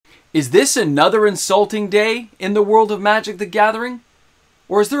Is this another insulting day in the world of Magic the Gathering?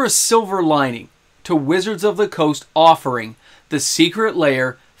 Or is there a silver lining to Wizards of the Coast offering the Secret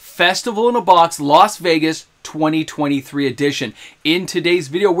Lair Festival in a Box Las Vegas 2023 edition? In today's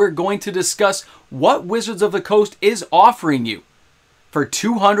video, we're going to discuss what Wizards of the Coast is offering you for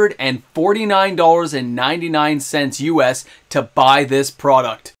 $249.99 US to buy this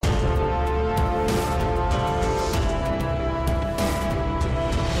product.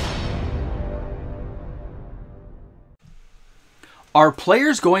 Are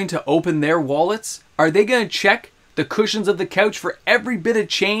players going to open their wallets? Are they going to check the cushions of the couch for every bit of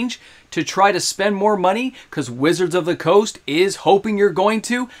change to try to spend more money? Because Wizards of the Coast is hoping you're going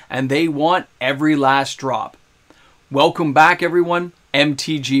to, and they want every last drop. Welcome back, everyone.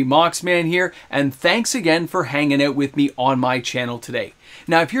 MTG Moxman here, and thanks again for hanging out with me on my channel today.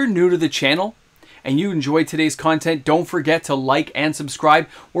 Now, if you're new to the channel and you enjoyed today's content, don't forget to like and subscribe.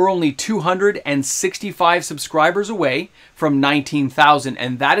 We're only 265 subscribers away from 19,000,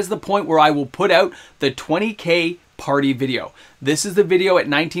 and that is the point where I will put out the 20K party video. This is the video at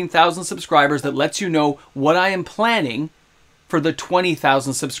 19,000 subscribers that lets you know what I am planning for the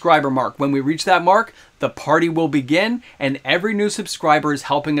 20,000 subscriber mark. When we reach that mark, the party will begin, and every new subscriber is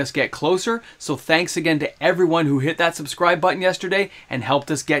helping us get closer. So thanks again to everyone who hit that subscribe button yesterday and helped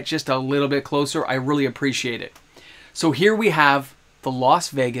us get just a little bit closer. I really appreciate it. So here we have the Las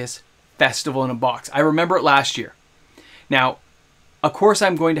Vegas Festival in a Box. I remember it last year. Now, of course,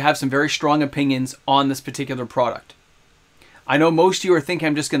 I'm going to have some very strong opinions on this particular product. I know most of you are thinking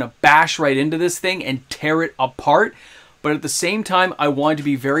I'm just going to bash right into this thing and tear it apart. But at the same time, I wanted to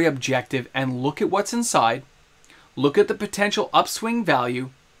be very objective and look at what's inside, look at the potential upswing value,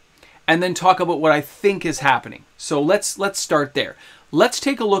 and then talk about what I think is happening. So let's start there. Let's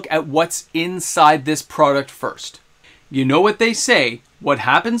take a look at what's inside this product first. You know what they say, what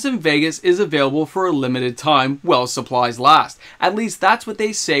happens in Vegas is available for a limited time while supplies last. At least that's what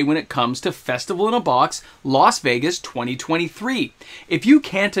they say when it comes to Festival in a Box Las Vegas 2023. If you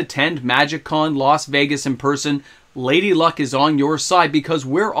can't attend MagicCon Las Vegas in person, Lady Luck is on your side because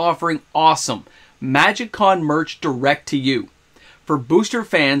we're offering awesome MagicCon merch direct to you. For booster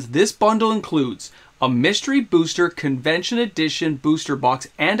fans, this bundle includes a Mystery Booster Convention Edition booster box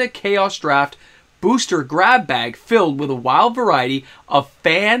and a Chaos Draft booster grab bag filled with a wild variety of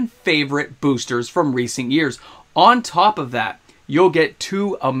fan favorite boosters from recent years. On top of that, you'll get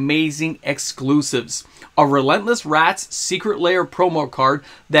two amazing exclusives. A Relentless Rats Secret Lair promo card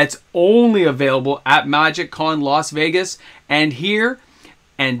that's only available at MagicCon Las Vegas, and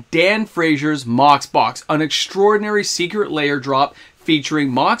Dan Frazier's Mox Box, an extraordinary Secret Lair drop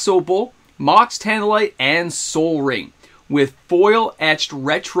featuring Mox Opal, Mox Tantalite, and Soul Ring, with foil-etched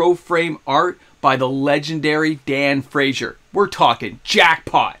retro frame art by the legendary Dan Frazier. We're talking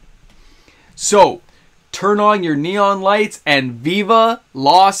jackpot. So, turn on your neon lights and Viva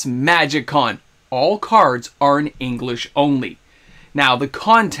Las MagicCon. All cards are in English only. Now, the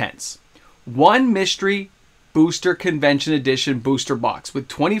contents. One Mystery Booster Convention Edition booster box with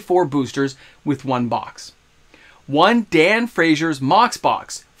 24 boosters with one box. One Dan Frazier's Mox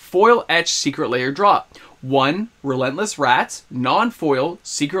Box, foil-etched Secret Lair drop. One Relentless Rats, non-foil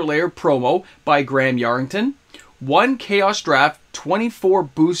Secret Lair promo by Graham Yarrington. One Chaos Draft 24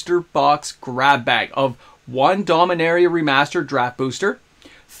 booster box grab bag of one Dominaria Remastered draft booster,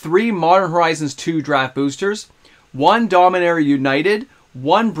 3 Modern Horizons 2 draft boosters, 1 Dominaria United,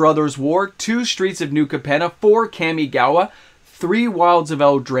 1 Brothers War, 2 Streets of New Capenna, 4 Kamigawa, 3 Wilds of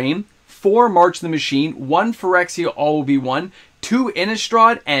Eldraine, 4 March the Machine, 1 Phyrexia All-Obi-Wan, 2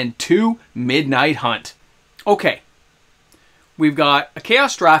 Innistrad, and 2 Midnight Hunt. Okay, we've got a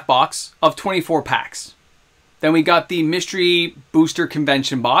Chaos Draft box of 24 packs. Then we got the Mystery Booster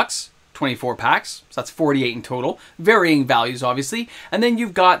Convention box, 24 packs, so that's 48 in total, varying values obviously, and then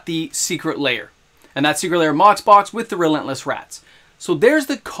you've got the Secret Lair, and that Secret Lair Mox box with the Relentless Rats. So there's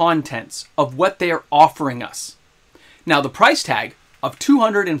the contents of what they are offering us. Now the price tag of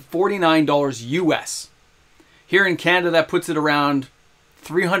 $249 US. Here in Canada that puts it around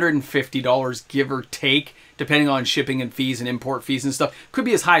 $350 give or take, depending on shipping and fees and import fees and stuff. Could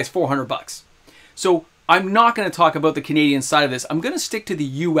be as high as 400 bucks. So I'm not going to talk about the Canadian side of this. I'm going to stick to the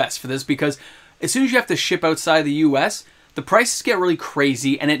US for this because as soon as you have to ship outside the US, the prices get really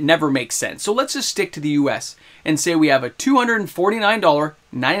crazy and it never makes sense. So let's just stick to the US and say we have a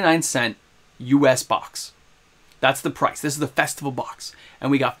 $249.99 US box. That's the price. This is the festival box. And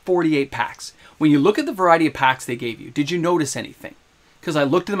we got 48 packs. When you look at the variety of packs they gave you, did you notice anything? Because I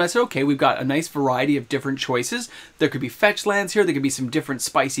looked at them, I said, okay, we've got a nice variety of different choices. There could be fetch lands here. There could be some different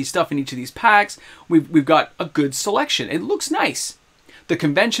spicy stuff in each of these packs. We've got a good selection. It looks nice. The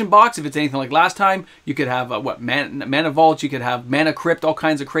convention box, if it's anything like last time, you could have Mana Vault, you could have Mana Crypt, all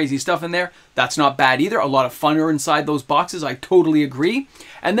kinds of crazy stuff in there. That's not bad either. A lot of fun are inside those boxes. I totally agree.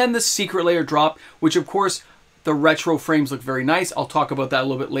 And then the Secret Lair drop, which of course the retro frames look very nice. I'll talk about that a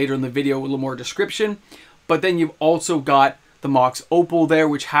little bit later in the video with a little more description. But then you've also got the Mox Opal there,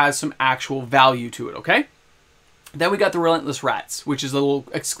 which has some actual value to it, okay? Then we got the Relentless Rats, which is a little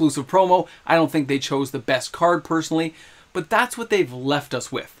exclusive promo. I don't think they chose the best card personally, but that's what they've left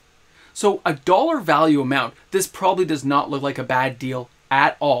us with. So a dollar value amount, this probably does not look like a bad deal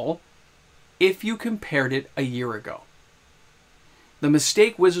at all if you compared it a year ago. The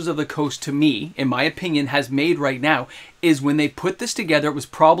mistake Wizards of the Coast, to me, in my opinion, has made right now is when they put this together, it was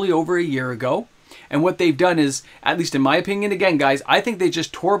probably over a year ago, and what they've done is, at least in my opinion, again, guys, I think they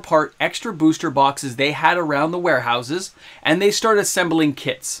just tore apart extra booster boxes they had around the warehouses, and they started assembling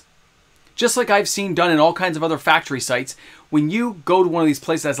kits. Just like I've seen done in all kinds of other factory sites, when you go to one of these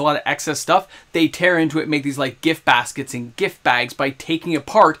places that has a lot of excess stuff, they tear into it, make these like gift baskets and gift bags by taking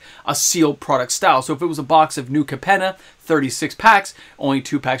apart a sealed product style. So if it was a box of New Capenna, 36 packs, only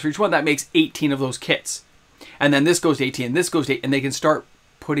 2 packs for each one, that makes 18 of those kits. And then this goes to 18, and this goes to 8, and they can start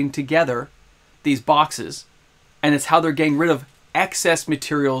putting together these boxes, and it's how they're getting rid of excess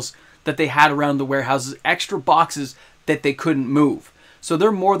materials that they had around the warehouses, extra boxes that they couldn't move. So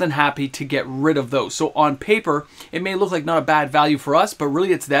they're more than happy to get rid of those. So on paper, it may look like not a bad value for us, but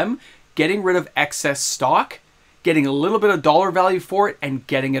really it's them getting rid of excess stock, getting a little bit of dollar value for it, and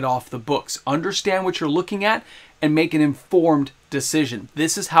getting it off the books. Understand what you're looking at and make an informed decision.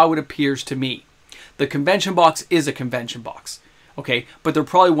 This is how it appears to me. The convention box is a convention box. Okay, but they're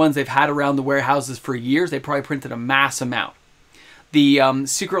probably ones they've had around the warehouses for years. They probably printed a mass amount. The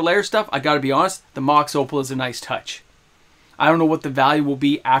Secret Lair stuff, I gotta be honest, the Mox Opal is a nice touch. I don't know what the value will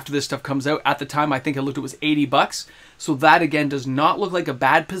be after this stuff comes out. At the time, I think I looked, it was 80 bucks. So that, again, does not look like a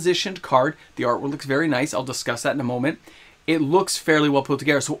bad positioned card. The artwork looks very nice. I'll discuss that in a moment. It looks fairly well put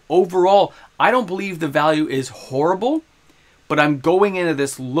together. So overall, I don't believe the value is horrible, but I'm going into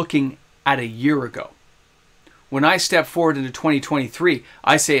this looking at a year ago. When I step forward into 2023,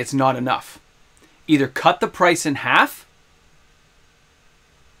 I say it's not enough. Either cut the price in half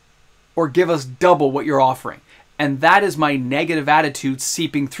or give us double what you're offering. And that is my negative attitude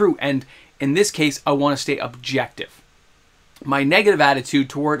seeping through. And in this case, I want to stay objective. My negative attitude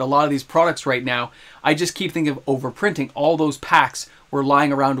toward a lot of these products right now, I just keep thinking of overprinting. All those packs were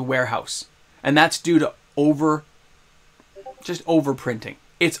lying around a warehouse. And that's due to overprinting.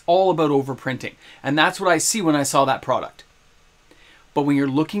 It's all about overprinting. And that's what I see when I saw that product. But when you're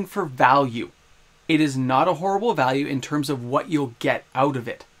looking for value, it is not a horrible value in terms of what you'll get out of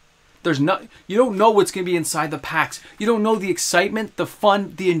it. You don't know what's going to be inside the packs. You don't know the excitement, the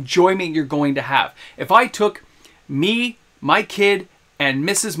fun, the enjoyment you're going to have. If I took me, my kid, and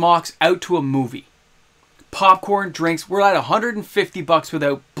Mrs. Mox out to a movie, popcorn, drinks, we're at 150 bucks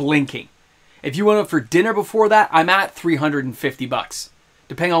without blinking. If you went out for dinner before that, I'm at 350 bucks.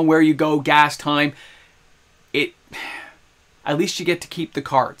 Depending on where you go, gas, time, at least you get to keep the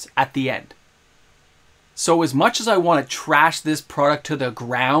cards at the end. So as much as I want to trash this product to the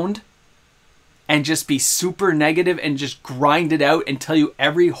ground and just be super negative and just grind it out and tell you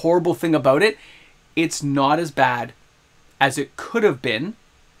every horrible thing about it, it's not as bad as it could have been,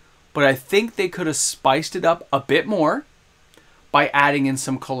 but I think they could have spiced it up a bit more by adding in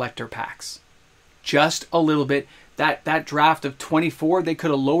some collector packs. Just a little bit. That draft of 24, they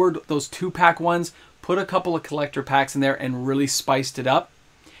could have lowered those 2-pack ones, put a couple of collector packs in there and really spiced it up.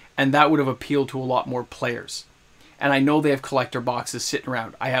 And that would have appealed to a lot more players. And I know they have collector boxes sitting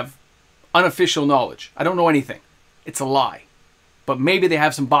around. I have unofficial knowledge. I don't know anything. It's a lie. But maybe they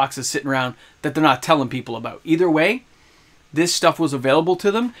have some boxes sitting around that they're not telling people about. Either way, this stuff was available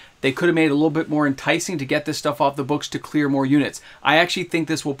to them. They could have made it a little bit more enticing to get this stuff off the books to clear more units. I actually think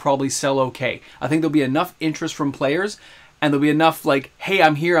this will probably sell okay. I think there'll be enough interest from players and there'll be enough like, hey,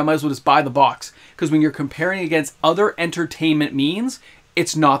 I'm here, I might as well just buy the box. Because when you're comparing against other entertainment means,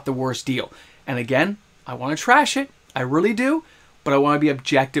 it's not the worst deal. And again, I want to trash it. I really do. But I want to be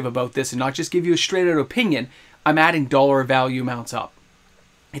objective about this and not just give you a straight out opinion. I'm adding dollar value amounts up.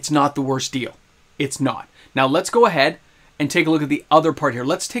 It's not the worst deal. It's not. Now let's go ahead and take a look at the other part here.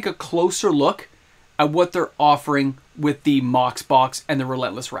 Let's take a closer look at what they're offering with the Mox Box and the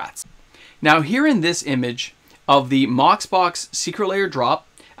Relentless Rats. Now here in this image of the Mox Box Secret Lair drop,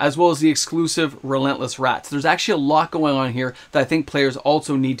 as well as the exclusive Relentless Rats, there's actually a lot going on here that I think players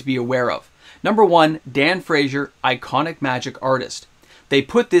also need to be aware of. Number one, Dan Frazier, iconic Magic artist. They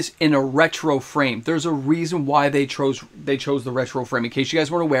put this in a retro frame. There's a reason why they chose the retro frame. In case you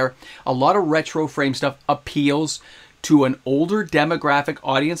guys weren't aware, a lot of retro frame stuff appeals to an older demographic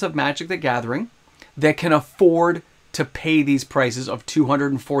audience of Magic the Gathering that can afford to pay these prices of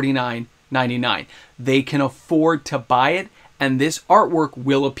 $249.99. They can afford to buy it, and this artwork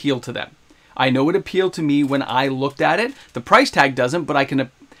will appeal to them. I know it appealed to me when I looked at it. The price tag doesn't, but I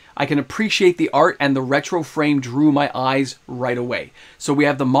can appreciate the art, and the retro frame drew my eyes right away. So we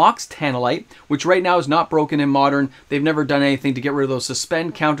have the Mox Tantalite, which right now is not broken in Modern. They've never done anything to get rid of those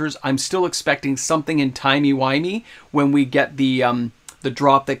suspend counters. I'm still expecting something in timey-wimey when we get the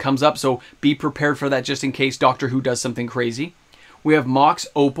drop that comes up, so be prepared for that just in case Doctor Who does something crazy. We have Mox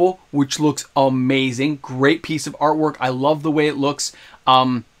Opal, which looks amazing. Great piece of artwork. I love the way it looks.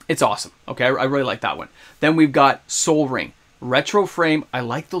 It's awesome. Okay, I really like that one. Then we've got Soul Ring. Retro frame. I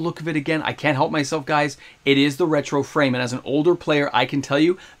like the look of it again. I can't help myself, guys. It is the retro frame, and as an older player, I can tell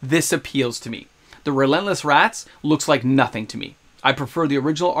you, this appeals to me. The Relentless Rats looks like nothing to me. I prefer the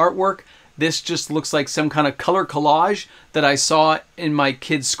original artwork. This just looks like some kind of color collage that I saw in my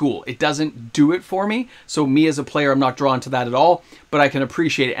kid's school. It doesn't do it for me. So me as a player, I'm not drawn to that at all, but I can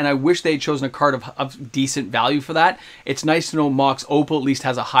appreciate it. And I wish they had chosen a card of decent value for that. It's nice to know Mox Opal at least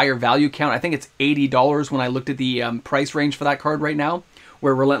has a higher value count. I think it's $80 when I looked at the price range for that card right now,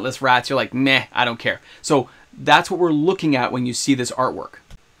 where Relentless Rats, you're like, meh, I don't care. So that's what we're looking at when you see this artwork.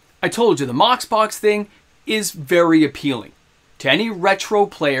 I told you, the Mox Box thing is very appealing. To any retro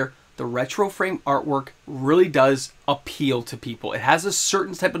player, the retro frame artwork really does appeal to people. It has a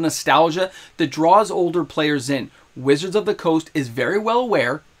certain type of nostalgia that draws older players in. Wizards of the Coast is very well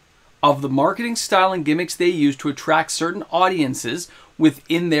aware of the marketing style and gimmicks they use to attract certain audiences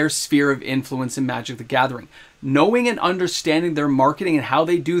within their sphere of influence in Magic the Gathering. Knowing and understanding their marketing and how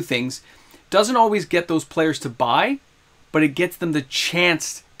they do things doesn't always get those players to buy, but it gets them the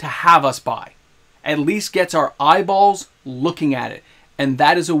chance to have us buy. At least gets our eyeballs looking at it. And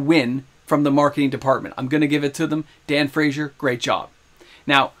that is a win from the marketing department. I'm going to give it to them. Dan Frazier, great job.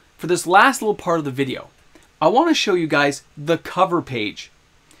 Now, for this last little part of the video, I want to show you guys the cover page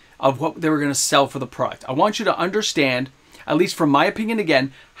of what they were going to sell for the product. I want you to understand, at least from my opinion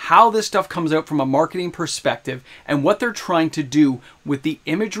again, how this stuff comes out from a marketing perspective and what they're trying to do with the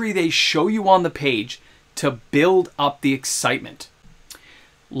imagery they show you on the page to build up the excitement.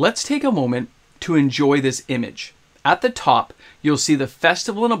 Let's take a moment to enjoy this image. At the top, you'll see the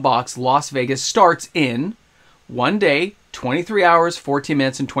Festival in a Box Las Vegas starts in 1 day, 23 hours, 14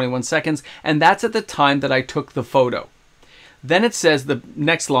 minutes, and 21 seconds, and that's at the time that I took the photo. Then it says the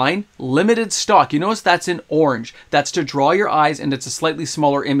next line, limited stock. You notice that's in orange. That's to draw your eyes, and it's a slightly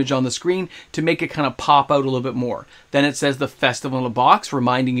smaller image on the screen to make it kind of pop out a little bit more. Then it says the Festival in a Box,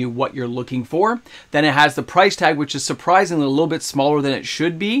 reminding you what you're looking for. Then it has the price tag, which is surprisingly a little bit smaller than it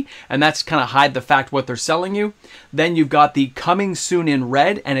should be, and that's kind of hide the fact what they're selling you. Then you've got the coming soon in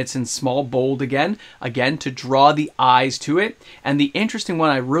red, and it's in small bold again to draw the eyes to it. And the interesting one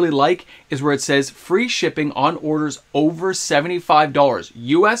I really like is where it says free shipping on orders over $75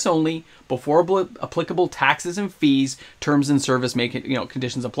 US only, before applicable taxes and fees, terms and service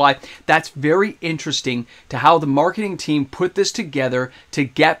conditions apply. That's very interesting to how the marketing team put this together to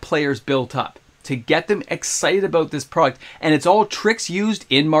get players built up, to get them excited about this product, and it's all tricks used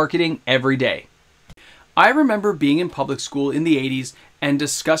in marketing every day. I remember being in public school in the 80s and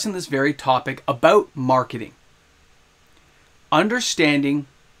discussing this very topic about marketing. Understanding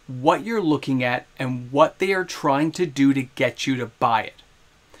what you're looking at and what they are trying to do to get you to buy it.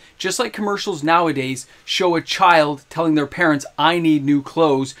 Just like commercials nowadays show a child telling their parents, I need new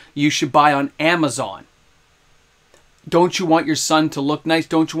clothes, you should buy on Amazon. Don't you want your son to look nice?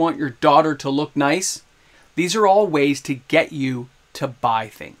 Don't you want your daughter to look nice? These are all ways to get you to buy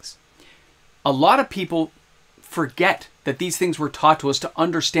things. A lot of people forget that these things were taught to us to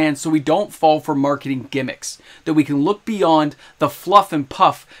understand so we don't fall for marketing gimmicks, that we can look beyond the fluff and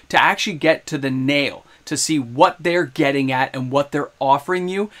puff to actually get to the nail, to see what they're getting at and what they're offering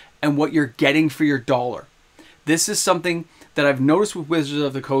you and what you're getting for your dollar. This is something that I've noticed with Wizards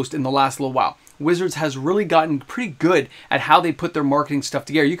of the Coast in the last little while. Wizards has really gotten pretty good at how they put their marketing stuff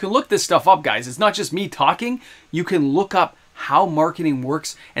together. You can look this stuff up, guys. It's not just me talking. You can look up how marketing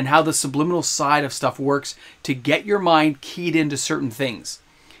works and how the subliminal side of stuff works to get your mind keyed into certain things.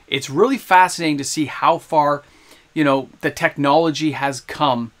 It's really fascinating to see how far, the technology has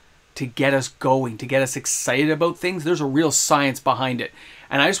come to get us going, to get us excited about things. There's a real science behind it.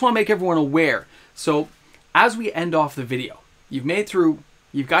 And I just want to make everyone aware. So as we end off the video, you've made it through,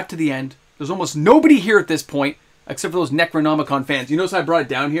 you've got to the end. There's almost nobody here at this point, except for those Necronomicon fans. You notice I brought it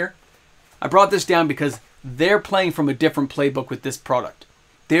down here? I brought this down because they're playing from a different playbook with this product.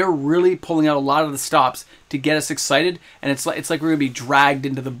 They're really pulling out a lot of the stops to get us excited, and it's like we're going to be dragged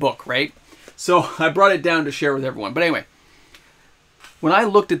into the book, right? So I brought it down to share with everyone. But anyway, when I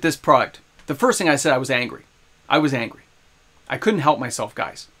looked at this product, the first thing I said, I was angry. I was angry. I couldn't help myself,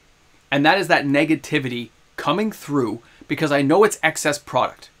 guys. And that is that negativity coming through because I know it's excess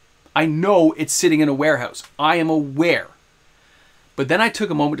product. I know it's sitting in a warehouse. I am aware. But then I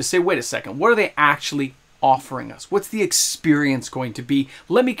took a moment to say, wait a second, what are they actually offering us? What's the experience going to be?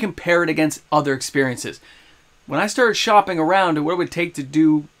 Let me compare it against other experiences. When I started shopping around and what it would take to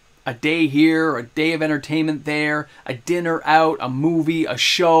do a day here, a day of entertainment there, a dinner out, a movie, a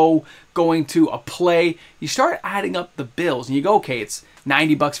show, going to a play, you start adding up the bills and you go, okay, it's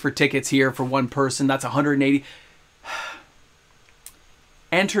 90 bucks for tickets here for one person. That's 180.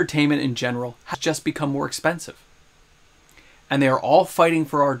 Entertainment in general has just become more expensive. And they are all fighting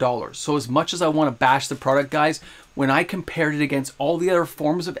for our dollars. So as much as I want to bash the product, guys, when I compared it against all the other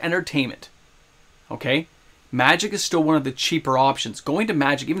forms of entertainment, okay, Magic is still one of the cheaper options. Going to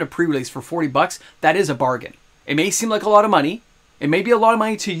Magic, even a pre-release for 40 bucks, that is a bargain. It may seem like a lot of money. It may be a lot of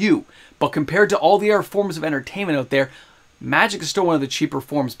money to you. But compared to all the other forms of entertainment out there, Magic is still one of the cheaper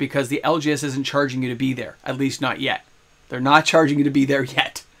forms because the LGS isn't charging you to be there. At least not yet. They're not charging you to be there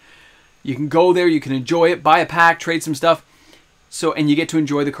yet. You can go there, you can enjoy it, buy a pack, trade some stuff. So, and you get to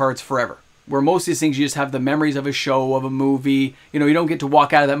enjoy the cards forever. Where most of these things, you just have the memories of a show, of a movie. You know, you don't get to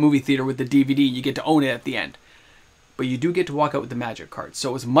walk out of that movie theater with the DVD. You get to own it at the end. But you do get to walk out with the Magic cards.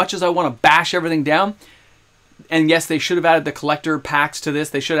 So as much as I want to bash everything down, and yes, they should have added the collector packs to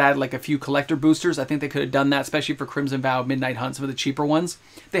this. They should have had like a few collector boosters. I think they could have done that, especially for Crimson Vow, Midnight Hunt, some of the cheaper ones.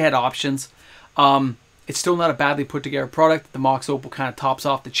 They had options. It's still not a badly put together product. The Mox Opal kind of tops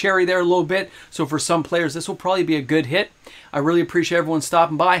off the cherry there a little bit. So for some players, this will probably be a good hit. I really appreciate everyone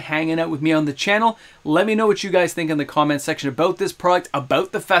stopping by, hanging out with me on the channel. Let me know what you guys think in the comment section about this product,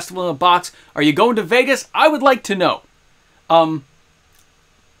 about the festival in a box. Are you going to Vegas? I would like to know.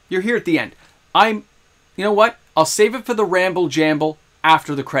 You're here at the end. You know what? I'll save it for the Ramble Jamble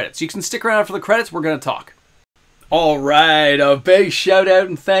after the credits. You can stick around after the credits. We're going to talk. All right, a big shout out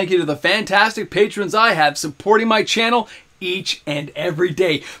and thank you to the fantastic patrons I have supporting my channel each and every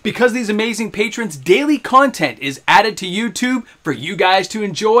day. Because these amazing patrons, daily content is added to YouTube for you guys to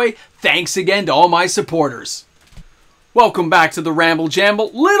enjoy. Thanks again to all my supporters. Welcome back to the Ramble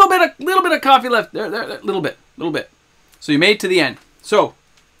Jamble. Little bit of coffee left. There, little bit. So you made it to the end. So,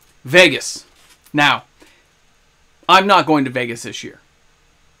 Vegas. Now, I'm not going to Vegas this year.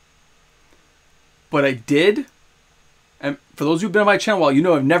 But I did. And for those who've been on my channel a while, you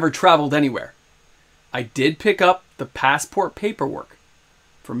know I've never traveled anywhere. I did pick up the passport paperwork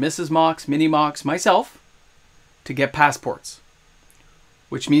for Mrs. Mox, Minnie Mox, myself, to get passports.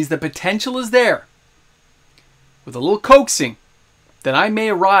 Which means the potential is there, with a little coaxing, that I may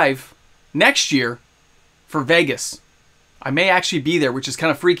arrive next year for Vegas. I may actually be there, which is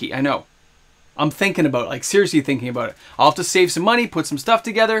kind of freaky, I know. I'm thinking about it, like seriously thinking about it. I'll have to save some money, put some stuff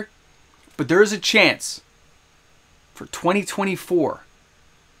together, but there is a chance for 2024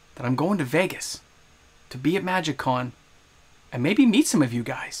 that I'm going to Vegas to be at MagicCon and maybe meet some of you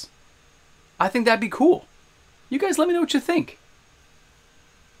guys. I think that'd be cool. You guys let me know what you think.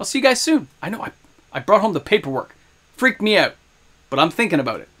 I'll see you guys soon. I know I brought home the paperwork. Freaked me out, but I'm thinking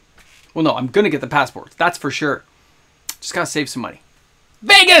about it. Well, no, I'm going to get the passports. That's for sure. Just got to save some money.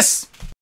 Vegas!